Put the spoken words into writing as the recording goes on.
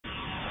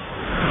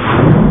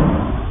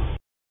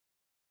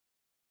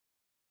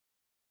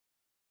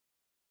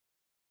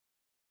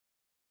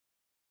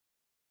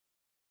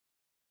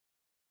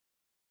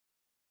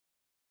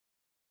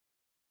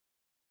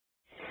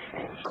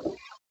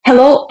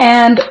Hello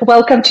and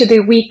welcome to the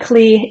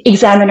weekly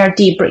Examiner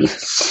Debrief.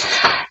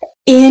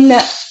 In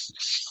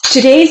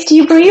today's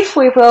debrief,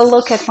 we will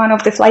look at one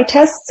of the flight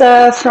tests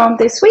from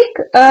this week,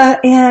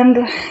 and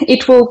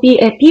it will be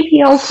a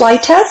PPL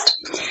flight test.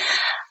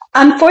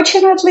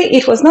 Unfortunately,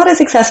 it was not a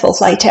successful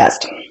flight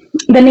test.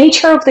 The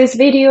nature of these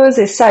videos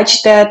is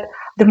such that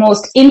the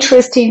most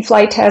interesting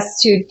flight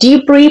tests to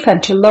debrief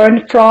and to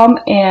learn from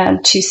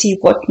and to see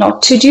what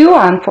not to do,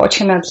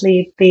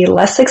 unfortunately, the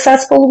less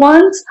successful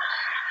ones.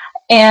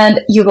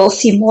 And you will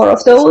see more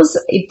of those.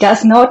 It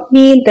does not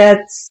mean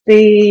that's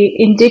the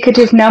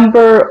indicative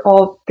number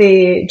of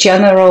the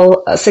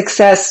general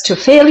success to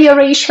failure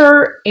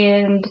ratio.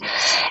 And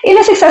in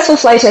a successful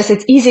flight test,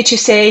 it's easy to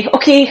say,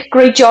 okay,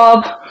 great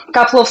job,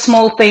 couple of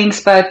small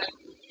things, but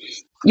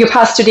you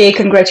passed today,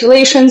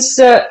 congratulations,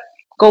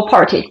 go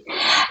party.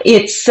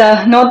 It's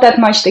not that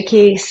much the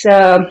case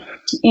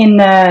in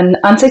an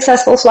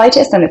unsuccessful flight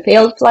test and a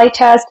failed flight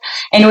test,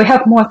 and we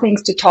have more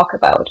things to talk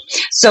about.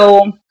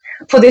 So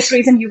for this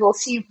reason, you will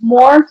see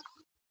more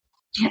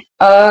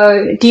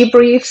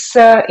debriefs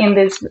in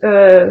this,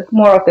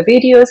 more of the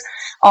videos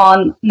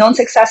on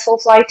non-successful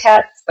flight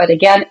tests. But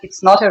again,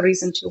 it's not a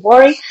reason to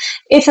worry.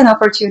 It's an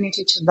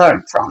opportunity to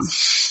learn from.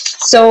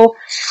 So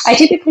I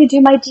typically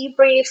do my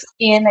debrief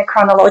in a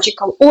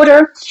chronological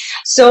order.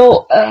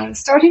 So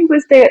starting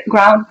with the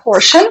ground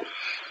portion,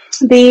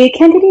 the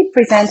candidate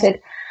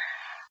presented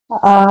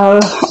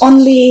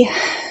only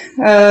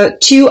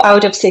 2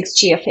 out of 6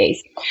 GFAs.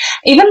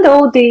 Even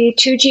though the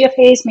 2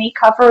 GFAs may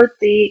cover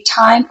the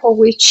time for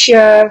which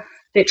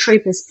the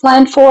trip is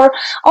planned for,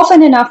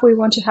 often enough we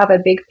want to have a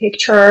big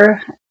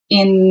picture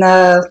in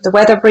the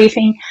weather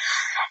briefing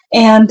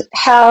and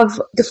have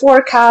the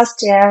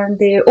forecast and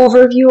the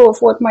overview of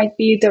what might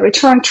be the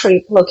return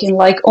trip looking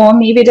like, or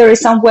maybe there is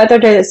some weather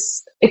that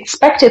is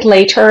expected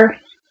later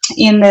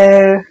in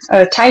the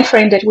time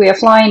frame that we are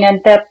flying,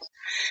 and that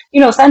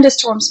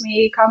thunderstorms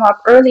may come up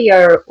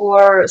earlier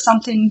or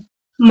something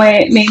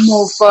may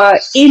move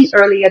in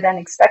earlier than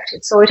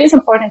expected. So it is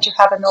important to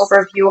have an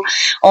overview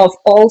of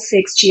all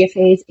 6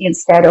 GFAs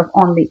instead of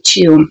only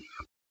 2.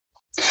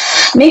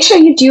 Make sure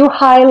you do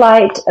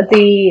highlight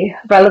the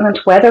relevant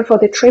weather for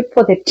the trip,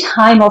 for the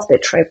time of the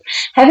trip.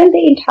 Having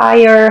the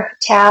entire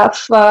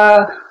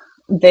TAF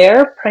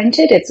there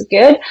printed, it's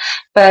good,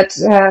 but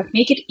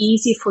make it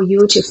easy for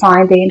you to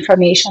find the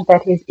information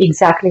that is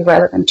exactly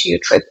relevant to your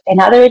trip.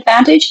 Another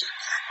advantage,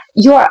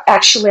 you are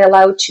actually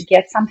allowed to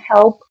get some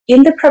help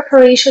in the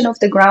preparation of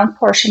the ground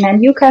portion,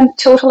 and you can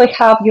totally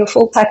have your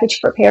full package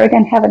prepared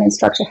and have an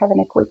instructor having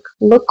a quick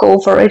look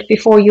over it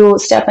before you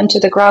step into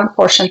the ground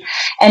portion.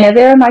 And I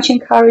very much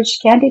encourage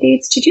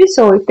candidates to do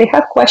so. If they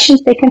have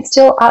questions, they can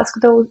still ask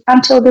those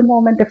until the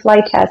moment the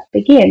flight test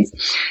begins.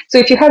 So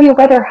if you have your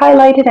weather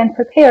highlighted and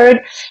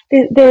prepared,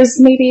 there's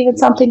maybe even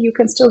something you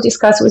can still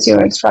discuss with your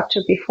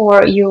instructor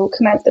before you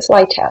commence the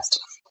flight test.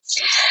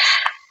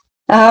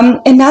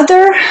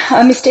 Another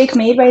mistake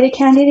made by the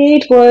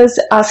candidate was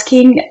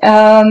asking,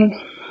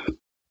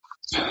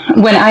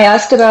 when I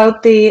asked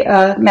about the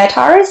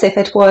METARs, if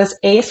it was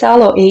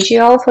ASL or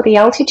AGL for the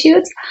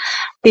altitudes,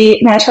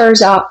 the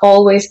METARs are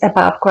always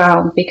above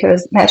ground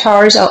because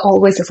METARs are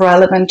always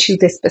relevant to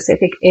the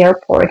specific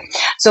airport.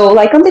 So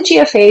like on the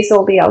GFAs,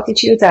 all the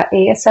altitudes are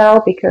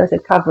ASL because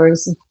it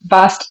covers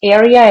vast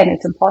area and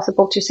it's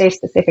impossible to say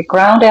specific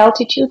ground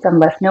altitudes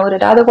unless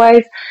noted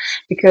otherwise,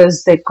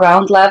 because the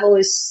ground level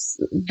is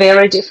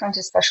very different,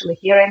 especially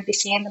here in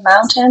BC in the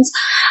mountains.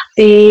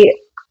 The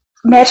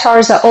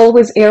METARs are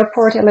always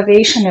airport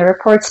elevation,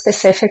 airport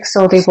specific,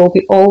 so they will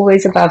be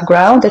always above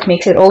ground. That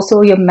makes it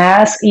also your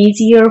math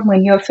easier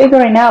when you're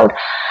figuring out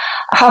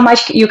how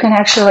much you can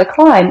actually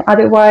climb.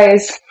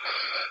 Otherwise,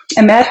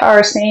 a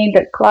METAR saying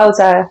that clouds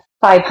are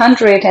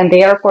 500 and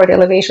the airport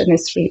elevation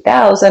is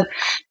 3,000,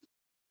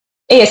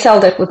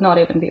 ASL, that would not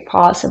even be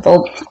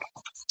possible.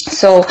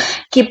 So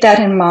keep that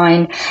in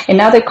mind.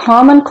 Another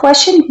common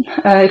question,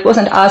 it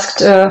wasn't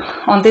asked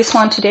on this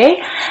one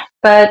today,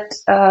 but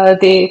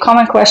the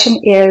common question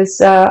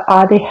is,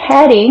 are the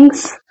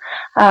headings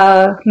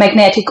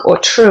magnetic or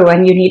true?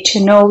 And you need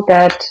to know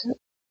that,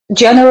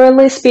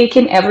 generally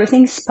speaking,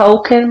 everything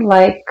spoken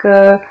like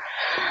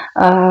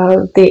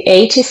the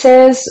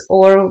ATISes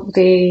or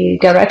the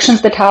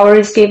directions the tower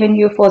is giving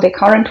you for the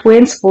current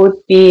winds would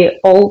be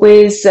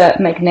always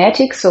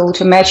magnetic. So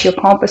to match your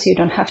compass, you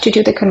don't have to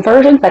do the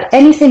conversion, but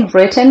anything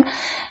written,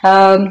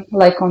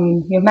 like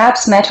on your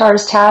maps,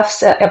 METARs,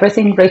 TAFs,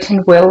 everything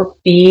written will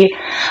be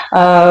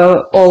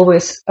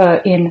always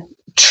in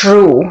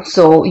true.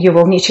 So you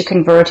will need to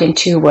convert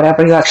into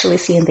whatever you actually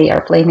see in the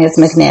airplane as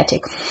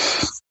magnetic.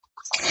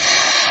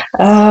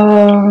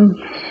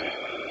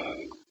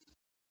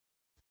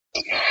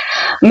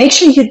 Make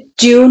sure you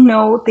do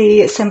know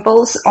the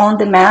symbols on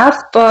the map.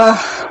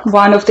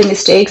 One of the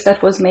mistakes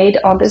that was made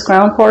on this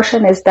ground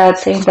portion is that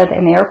saying that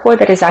an airport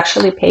that is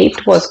actually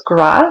paved was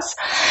grass.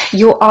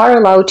 You are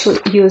allowed to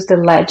use the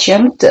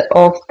legend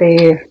of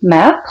the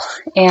map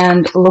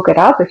and look it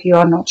up if you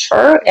are not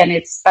sure, and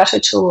it's better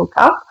to look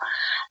up.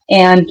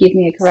 and give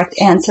me a correct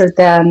answer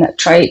than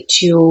try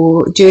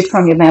to do it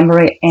from your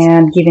memory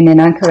and giving an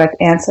incorrect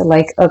answer,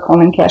 like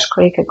calling Cache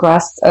Creek a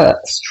grass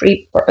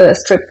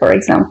strip, for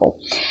example.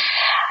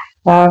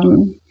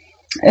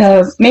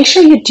 Make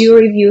sure you do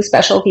review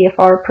special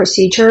VFR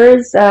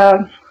procedures.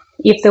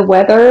 If the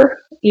weather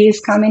is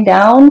coming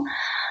down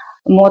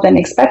more than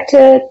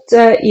expected,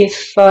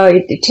 if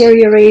it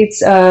deteriorates,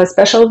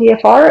 special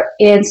VFR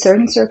in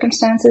certain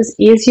circumstances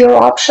is your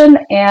option,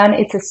 and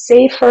it's a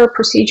safer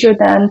procedure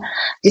than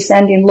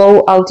descending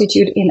low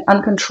altitude in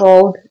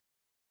uncontrolled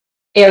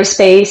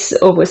airspace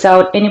or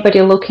without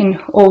anybody looking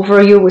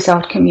over you,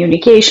 without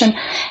communication,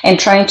 and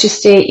trying to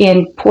stay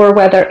in poor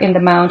weather in the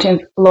mountain,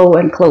 low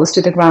and close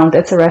to the ground.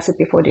 That's a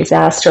recipe for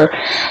disaster.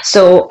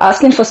 So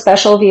asking for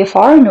special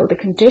VFR, know the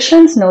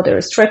conditions, know the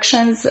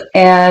restrictions,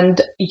 and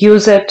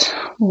use it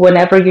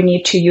whenever you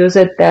need to use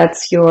it.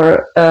 That's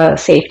your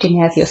safety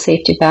net, your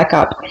safety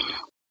backup.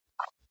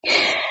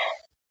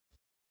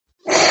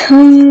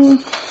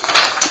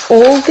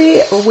 All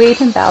the weight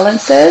and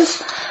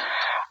balances.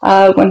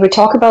 When we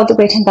talk about the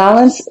weight and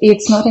balance,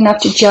 it's not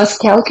enough to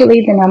just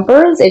calculate the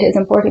numbers. It is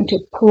important to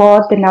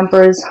plot the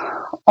numbers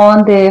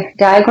on the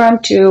diagram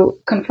to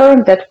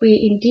confirm that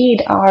we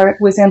indeed are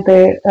within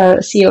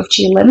the C of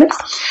G limits.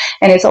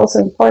 And it's also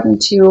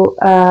important to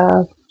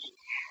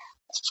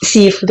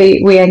see if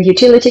we are in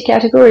utility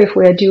category, if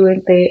we are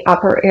doing the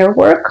upper air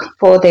work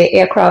for the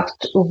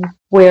aircraft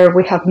where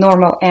we have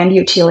normal and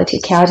utility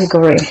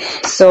category.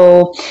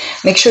 So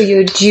make sure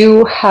you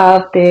do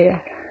have the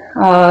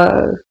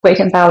weight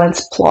and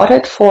balance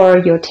plotted for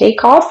your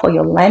takeoff, for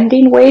your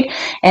landing weight,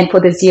 and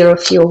for the zero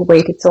fuel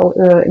weight. It's all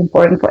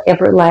important for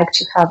every leg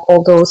to have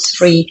all those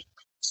three.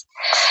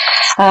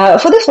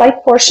 For the flight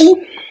portion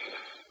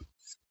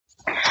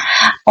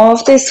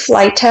of this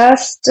flight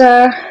test,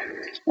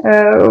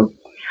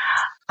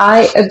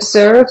 I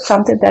observed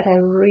something that I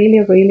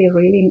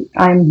really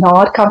I'm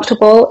not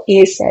comfortable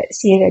is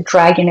seeing a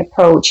dragging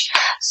approach.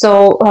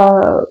 So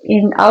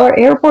in our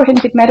airport in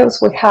Big Meadows,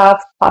 we have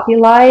puppy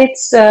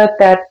lights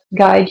that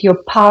guide your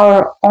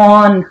power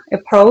on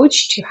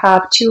approach to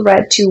have 2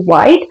 red, 2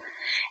 white.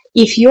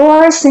 If you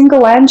are a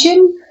single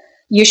engine,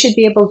 you should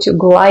be able to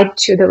glide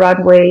to the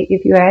runway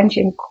if your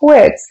engine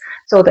quits.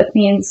 So that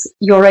means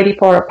you're ready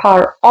for a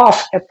power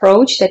off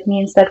approach. That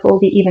means that will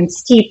be even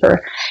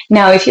steeper.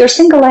 Now, if you're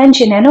single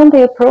engine and on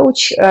the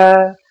approach,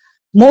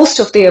 most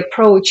of the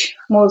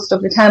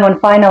time on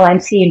final, I'm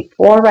seeing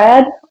 4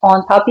 red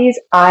on puppies.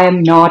 I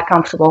am not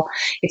comfortable.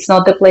 It's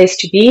not the place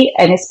to be.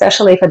 And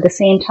especially if at the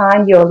same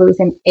time you're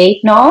losing 8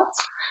 knots,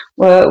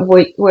 where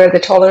the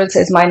tolerance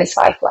is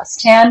 -5 +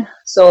 10.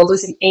 So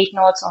losing 8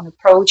 knots on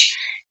approach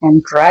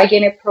and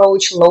dragging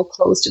approach low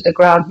close to the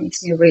ground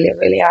makes me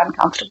really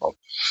uncomfortable.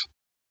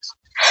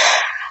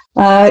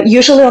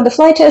 Usually on the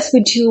flight test,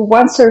 we do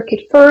 1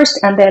 circuit first,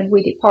 and then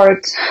we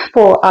depart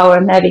for our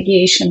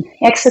navigation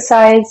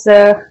exercise.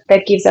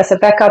 That gives us a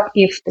backup.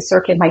 If the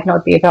circuit might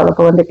not be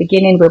available in the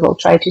beginning, we will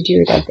try to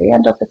do it at the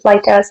end of the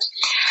flight test.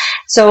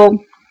 So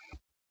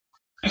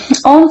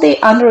on the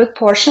en route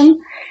portion,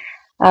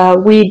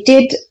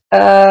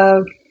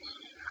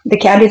 the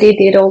candidate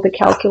did all the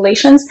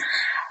calculations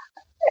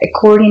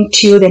according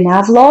to the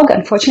nav log.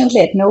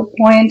 Unfortunately, at no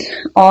point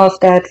of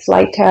that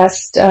flight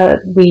test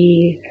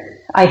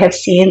I have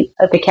seen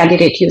the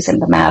candidate using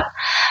the map.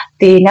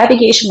 The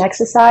navigation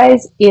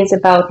exercise is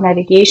about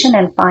navigation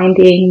and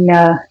finding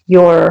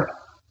your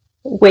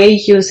way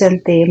using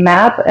the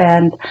map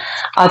and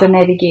other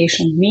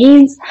navigation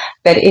means,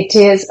 but it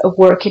is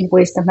working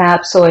with the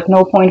map. So at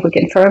no point we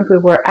confirmed we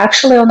were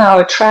actually on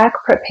our track,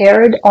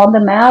 prepared on the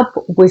map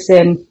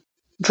within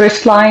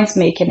drift lines,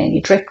 making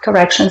any drift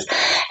corrections,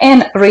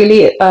 and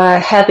really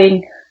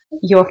having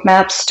your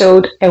map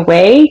stowed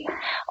away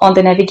on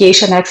the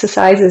navigation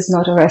exercise is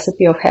not a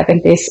recipe of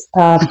having this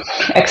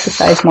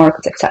exercise more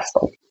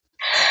successful.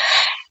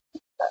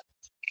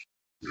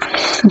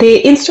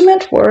 The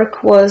instrument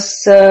work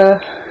was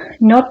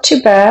not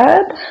too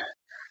bad.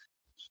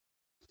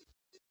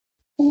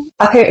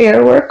 Upper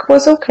air work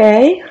was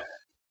okay.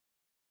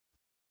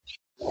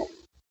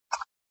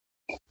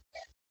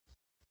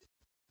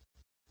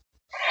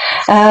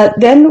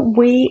 Then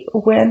we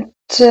went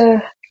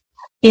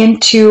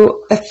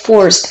into a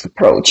forced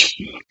approach.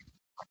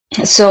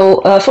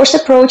 So forced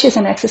approach is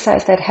an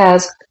exercise that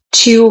has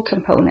 2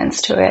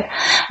 components to it.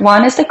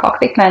 One is the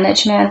cockpit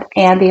management,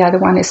 and the other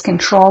one is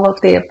control of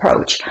the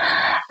approach.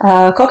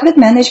 Cockpit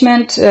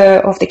management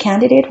of the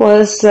candidate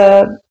was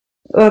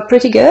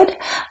pretty good,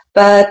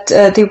 but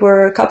there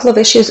were a couple of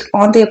issues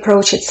on the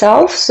approach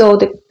itself. So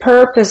the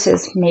purpose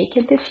is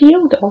making the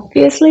field,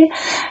 obviously.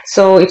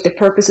 So if the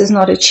purpose is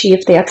not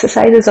achieved, the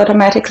exercise is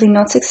automatically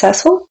not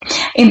successful.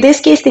 In this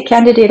case, the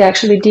candidate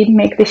actually did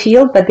make the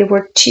field, but there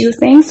were 2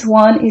 things.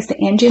 One is the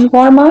engine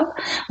warm-up.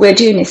 We're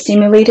doing a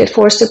simulated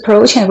forced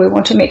approach, and we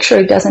want to make sure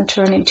it doesn't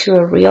turn into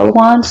a real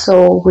one.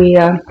 So we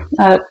are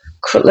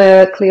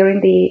clearing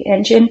the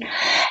engine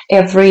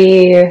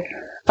every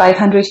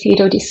 500 feet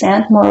of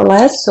descent, more or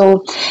less.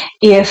 So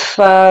if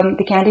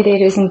the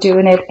candidate isn't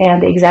doing it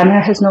and the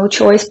examiner has no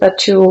choice but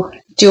to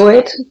do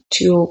it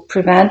to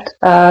prevent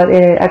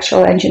the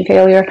actual engine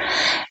failure,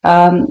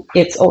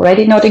 it's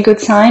already not a good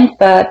sign.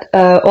 But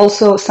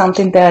also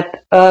something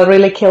that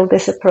really killed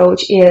this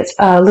approach is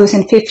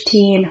losing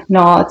 15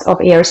 knots of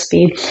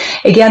airspeed.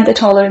 Again, the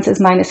tolerance is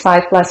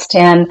 -5 +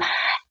 10,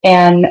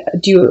 and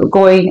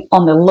going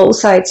on the low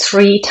side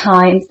 3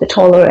 times the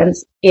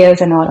tolerance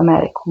is an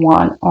automatic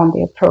 1 on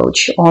the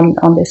approach,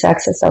 on this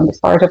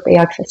part of the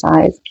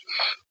exercise.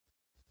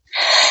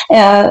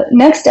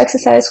 Next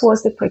exercise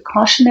was the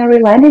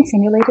precautionary landing,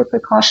 simulated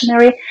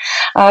precautionary.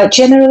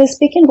 Generally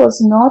speaking,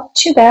 was not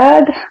too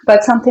bad,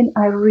 but something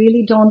I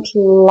really don't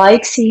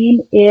like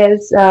seeing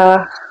is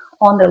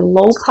on the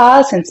low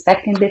pass,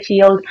 inspecting the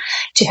field,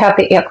 to have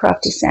the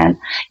aircraft descend.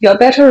 You're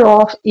better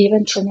off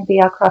even trimming the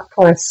aircraft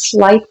for a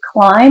slight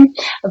climb,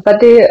 but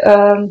the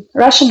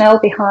rationale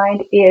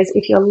behind is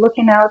if you're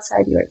looking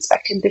outside, you're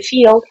inspecting the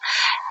field,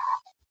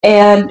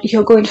 and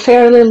you're going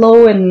fairly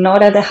low and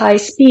not at a high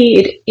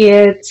speed,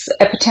 it's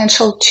a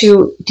potential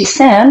to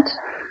descend,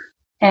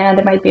 and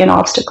there might be an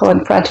obstacle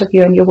in front of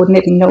you and you wouldn't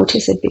even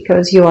notice it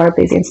because you are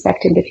busy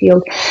inspecting the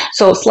field.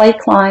 So slight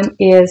climb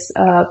is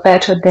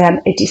better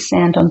than a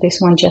descent on this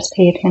one. Just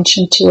pay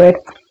attention to it.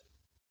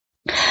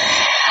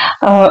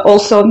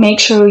 Also, make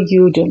sure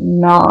you do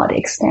not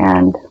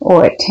extend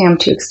or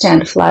attempt to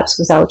extend flaps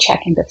without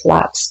checking the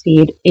flap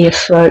speed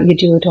if you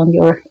do it on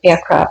your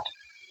aircraft.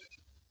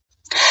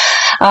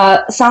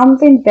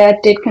 Something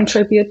that did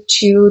contribute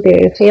to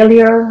the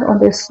failure on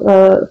this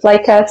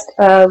flight test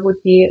would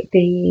be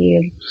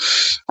the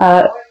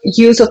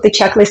use of the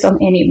checklist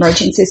on any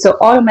emergency. So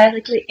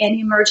automatically, any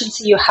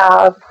emergency you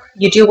have,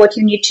 you do what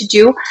you need to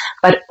do,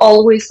 but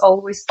always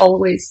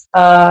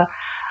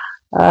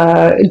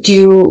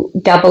do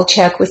double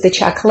check with the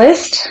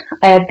checklist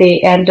at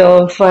the end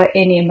of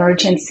any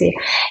emergency.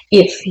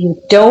 If you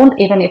don't,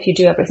 even if you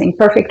do everything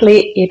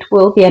perfectly, it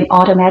will be an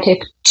automatic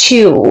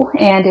 2.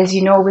 And as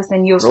you know, with the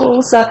new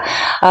rules,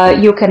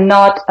 you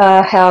cannot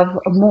have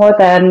more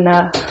than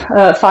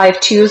 5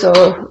 2s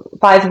or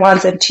 5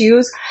 1s and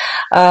 2s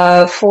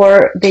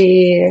for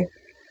the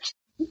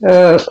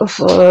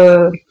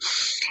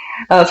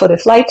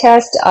flight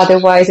test.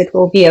 Otherwise, it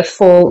will be a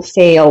full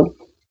fail.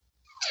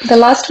 The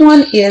last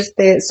one is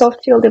the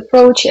soft field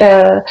approach,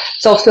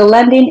 soft field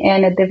landing,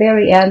 and at the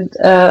very end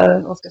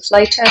of the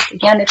flight test,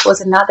 again, it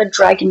was another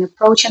dragging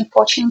approach,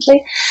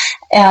 unfortunately.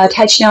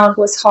 Touchdown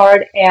was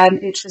hard,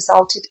 and it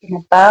resulted in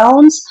a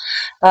bounce.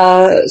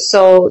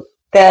 So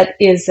that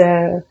is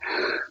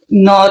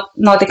not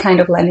the kind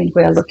of landing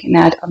we are looking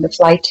at on the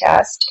flight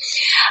test.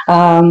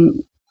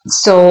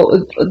 So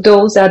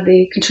those are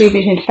the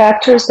contributing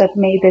factors that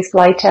made this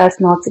flight test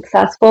not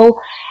successful.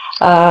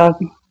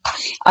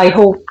 I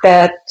hope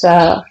that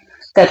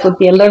that would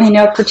be a learning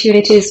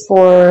opportunities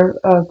for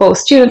both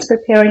students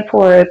preparing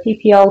for a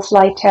PPL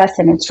flight test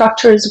and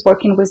instructors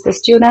working with the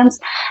students,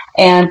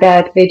 and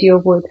that video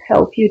would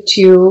help you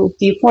to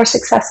be more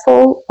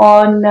successful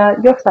on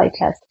your flight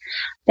test.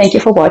 Thank you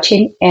for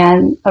watching,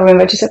 and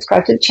remember to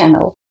subscribe to the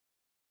channel.